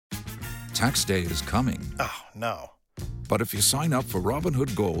Tax day is coming. Oh, no. But if you sign up for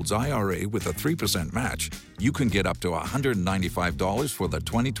Robinhood Gold's IRA with a 3% match, you can get up to $195 for the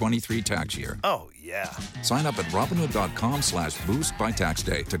 2023 tax year. Oh, yeah. Sign up at Robinhood.com/boost by tax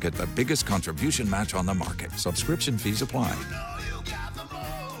day to get the biggest contribution match on the market. Subscription fees apply.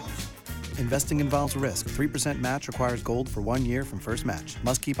 Investing involves risk. 3% match requires gold for 1 year from first match.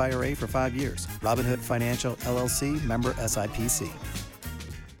 Must keep IRA for 5 years. Robinhood Financial, LLC, member SIPC.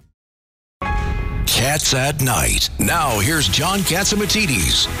 Cats at Night. Now here's John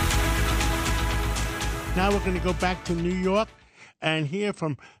Catsimatidis. Now we're going to go back to New York and hear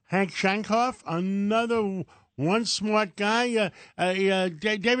from Hank Sheinkopf, another one smart guy.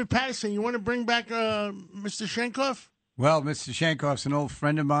 David Patterson, you want to bring back Mr. Sheinkopf? Well, Mr. Sheinkopf's an old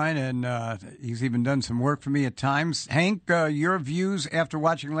friend of mine, and he's even done some work for me at times. Hank, your views after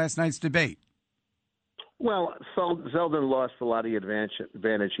watching last night's debate? Well, Zeldin lost a lot of the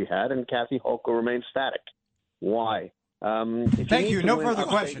advantage he had, and Kathy Hochul remained static. Why? Thank you. No further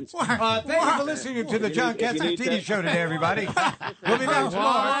questions. Thank you for listening to the John Catsimatidis show today, everybody. We'll be back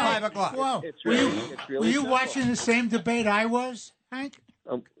tomorrow at 5 o'clock. Whoa. Were you watching the same debate I was, Hank?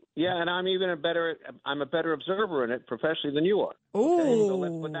 Yeah, and I'm a better observer in it professionally than you are. Ooh. Okay? So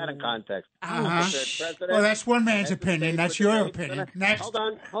let's put that in context. Well, that's one man's opinion. That's your opinion. Next. Hold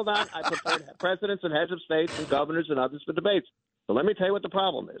on. I prepared presidents and heads of states and governors and others for debates. So let me tell you what the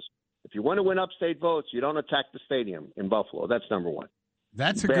problem is. If you want to win upstate votes, you don't attack the stadium in Buffalo. That's number one.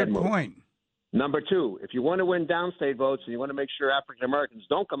 That's a good point. Number two, if you want to win downstate votes and you want to make sure African Americans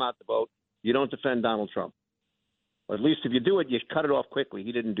don't come out to vote, you don't defend Donald Trump. Or at least if you do it, you cut it off quickly.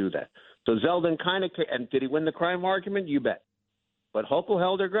 He didn't do that. So Zeldin and did he win the crime argument? You bet. But Hochul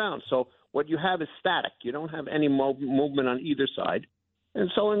held her ground. So what you have is static. You don't have any movement on either side. And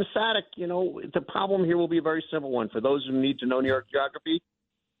so in the static, the problem here will be a very simple one. For those who need to know New York geography,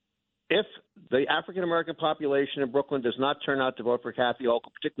 if the African-American population in Brooklyn does not turn out to vote for Kathy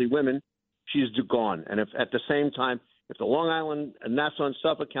Hochul, particularly women, she's gone. And if at the same time, if the Long Island, Nassau, and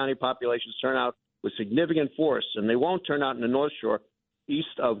Suffolk County populations turn out with significant force, and they won't turn out in the North Shore,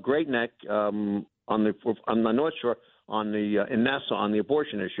 east of Great Neck, on the North Shore, in Nassau on the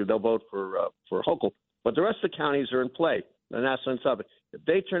abortion issue, they'll vote for Hochul. But the rest of the counties are in play, the Nassau and Suffolk. If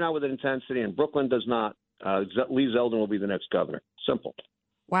they turn out with intensity and Brooklyn does not, Lee Zeldin will be the next governor. Simple.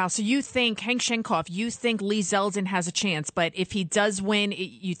 Wow. So you think, Hank Sheinkopf, you think Lee Zeldin has a chance, but if he does win,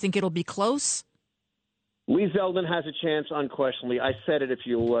 you think it'll be close? Lee Zeldin has a chance, unquestionably. I said it if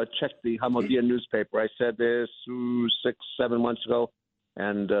you check the Hamodia newspaper. I said this 6-7 months ago.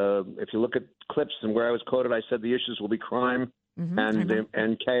 And if you look at clips and where I was quoted, I said the issues will be crime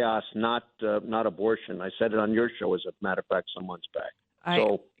and chaos, not abortion. I said it on your show, as a matter of fact, some months back.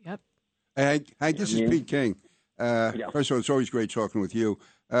 Yep. Hey, this is Pete King. First of all, it's always great talking with you.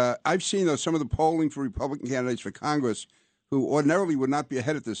 I've seen some of the polling for Republican candidates for Congress who ordinarily would not be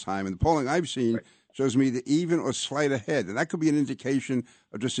ahead at this time. And the polling I've seen shows me the even or slight ahead. And that could be an indication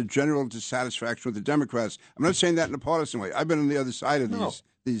of just a general dissatisfaction with the Democrats. I'm not saying that in a partisan way. I've been on the other side of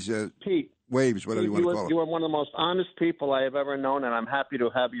these Pete, waves, whatever you want to call it. You are one of the most honest people I have ever known, and I'm happy to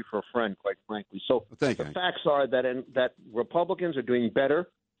have you for a friend, quite frankly. So the facts are that Republicans are doing better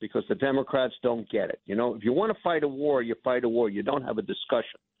because the Democrats don't get it. If you want to fight a war, you fight a war. You don't have a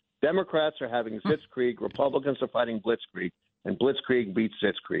discussion. Democrats are having Blitzkrieg. Republicans are fighting Blitzkrieg. And Blitzkrieg beats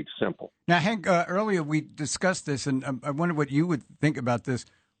Blitzkrieg. Simple. Now, Hank, earlier we discussed this, and I wonder what you would think about this.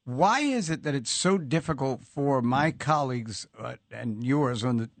 Why is it that it's so difficult for my colleagues and yours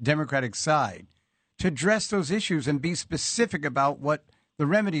on the Democratic side to address those issues and be specific about what the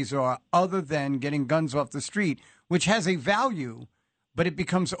remedies are other than getting guns off the street, which has a value, but it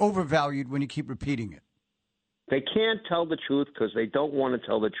becomes overvalued when you keep repeating it? They can't tell the truth because they don't want to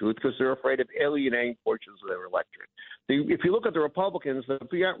tell the truth because they're afraid of alienating portions of their electorate. If you look at the Republicans,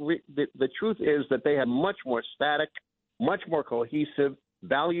 the truth is that they have much more static, much more cohesive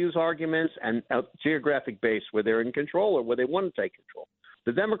values arguments and a geographic base where they're in control or where they want to take control.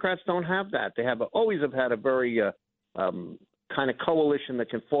 The Democrats don't have that. They always have had a very kind of coalition that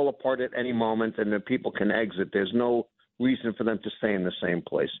can fall apart at any moment and that people can exit. There's no reason for them to stay in the same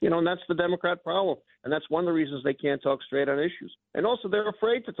place. And that's the Democrat problem. And that's one of the reasons they can't talk straight on issues. And also they're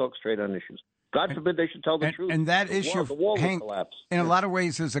afraid to talk straight on issues. God forbid they should tell the truth. And that issue, Hank, in a lot of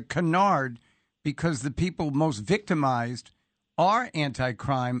ways is a canard because the people most victimized are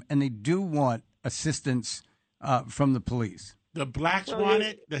anti-crime and they do want assistance from the police. The blacks want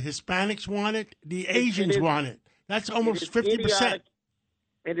it. The Hispanics want it. The Asians want it. That's almost 50%.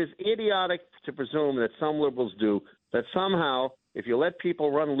 It is idiotic to presume that some liberals do that somehow if you let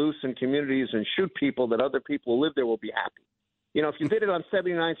people run loose in communities and shoot people, that other people who live there will be happy. You know, if you did it on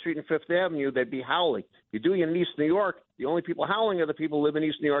 79th Street and Fifth Avenue, they'd be howling. If you're doing it in East New York, the only people howling are the people who live in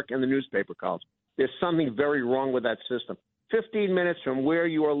East New York and the newspaper columns. There's something very wrong with that system. 15 minutes from where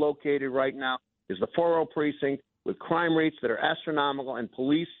you are located right now is the 40 precinct with crime rates that are astronomical and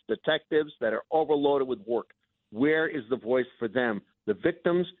police detectives that are overloaded with work. Where is the voice for them, the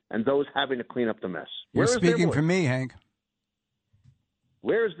victims and those having to clean up the mess? You're speaking for me, Hank.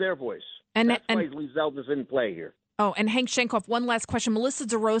 Where is their voice? That's why Lee Zeldin's in play here. Oh, and Hank Sheinkopf, one last question. Melissa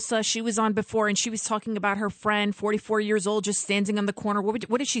DeRosa, she was on before, and she was talking about her friend, 44 years old, just standing on the corner.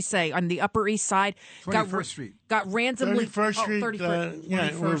 What did she say? On the Upper East Side? 21st Street. Got randomly... 31st Street,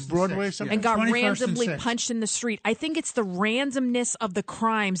 31st. Broadway or something? And got randomly punched in the street. I think it's the randomness of the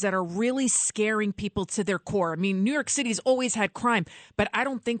crimes that are really scaring people to their core. I mean, New York City's always had crime, but I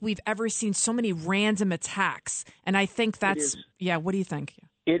don't think we've ever seen so many random attacks. And I think that's... Yeah, what do you think?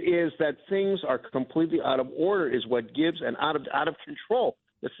 It is that things are completely out of order is what gives, and out of control.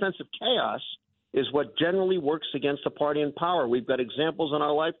 The sense of chaos is what generally works against a party in power. We've got examples in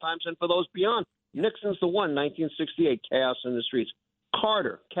our lifetimes and for those beyond. Nixon's the one, 1968, chaos in the streets.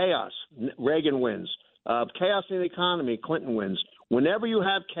 Carter, chaos, Reagan wins. Chaos in the economy, Clinton wins. Whenever you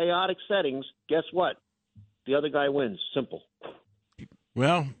have chaotic settings, guess what? The other guy wins. Simple.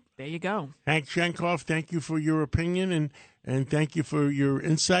 Well, there you go. Hank Sheinkopf, thank you for your opinion and thank you for your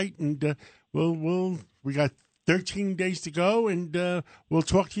insight. And we got 13 days to go, and we'll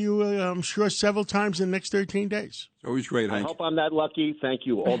talk to you, I'm sure, several times in the next 13 days. It's always great, Hank. I hope I'm that lucky. Thank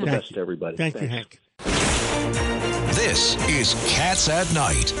you. All the best to everybody. Thank you, Hank. This is Cats at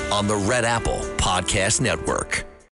Night on the Red Apple Podcast Network.